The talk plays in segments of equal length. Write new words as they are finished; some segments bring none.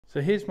So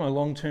here's my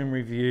long-term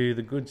review,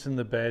 the goods and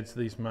the bads of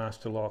these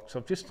master locks.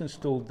 I've just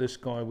installed this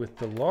guy with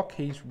the lock.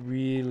 He's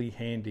really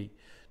handy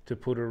to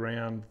put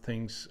around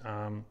things.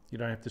 You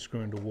don't have to screw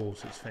into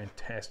walls. It's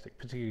fantastic,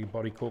 particularly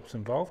body corps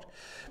involved.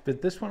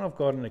 But this one I've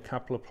got in a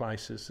couple of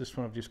places. This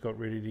one I've just got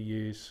ready to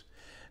use.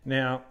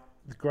 Now,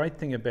 the great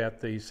thing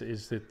about these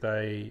is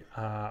that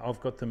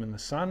I've got them in the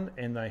sun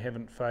and they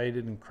haven't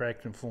faded and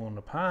cracked and fallen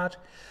apart.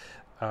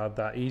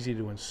 They're easy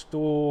to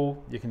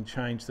install. You can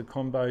change the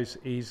combos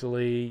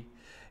easily,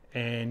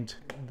 and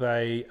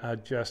they are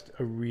just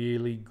a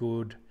really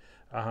good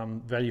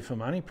value for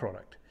money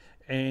product.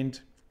 And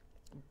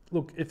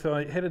look, if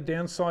I had a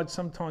downside,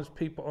 sometimes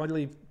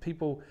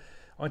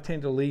I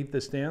tend to leave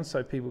this down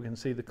so people can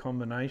see the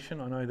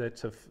combination. I know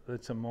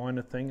that's a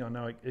minor thing. I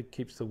know it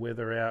keeps the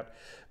weather out,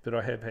 but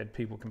I have had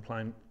people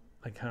complain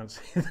they can't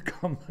see the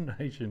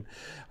combination.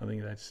 I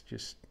think that's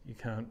just, you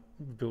can't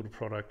build a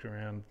product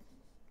around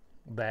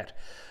that.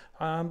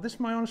 This is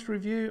my honest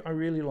review. I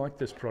really like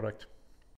this product.